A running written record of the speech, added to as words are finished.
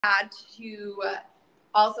had to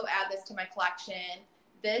also add this to my collection.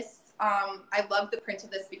 This, I love the print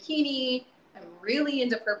of this bikini. I'm really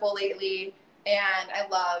into purple lately, and I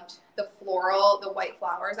loved the floral, the white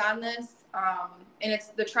flowers on this. And it's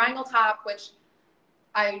the triangle top, which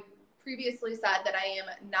I previously said that I am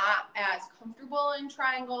not as comfortable in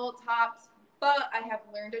triangle tops, but I have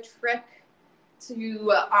learned a trick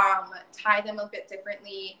to tie them a bit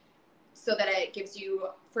differently so that it gives you,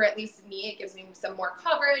 for at least me, it gives me some more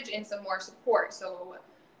coverage and some more support. So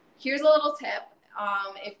here's a little tip.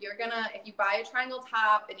 If you buy a triangle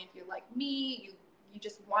top, and if you're like me, you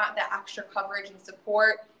just want that extra coverage and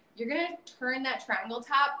support, you're gonna turn that triangle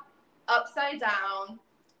top upside down.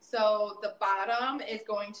 So the bottom is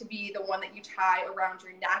going to be the one that you tie around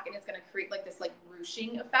your neck, and it's gonna create like this like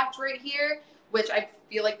ruching effect right here, which I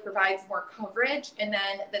feel like provides more coverage. And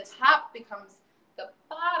then the top becomes the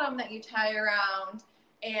bottom that you tie around.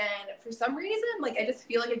 And for some reason, like, I just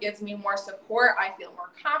feel like it gives me more support. I feel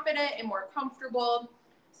more confident and more comfortable.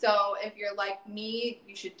 So if you're like me,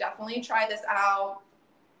 you should definitely try this out.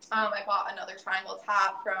 I bought another triangle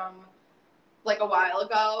top from like a while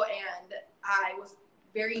ago, and I was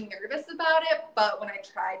very nervous about it. But when I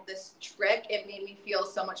tried this trick, it made me feel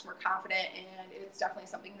so much more confident, and it's definitely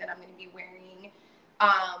something that I'm going to be wearing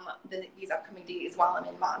these upcoming days while I'm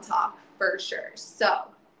in Montauk for sure. So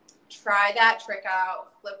try that trick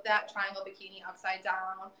out, flip that triangle bikini upside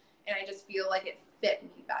down, and I just feel like it fit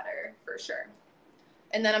me better for sure.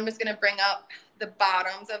 And then I'm just going to bring up the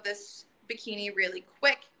bottoms of this bikini really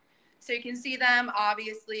quick so you can see them.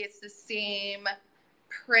 Obviously, it's the same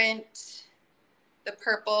print, the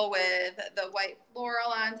purple with the white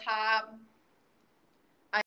floral on top.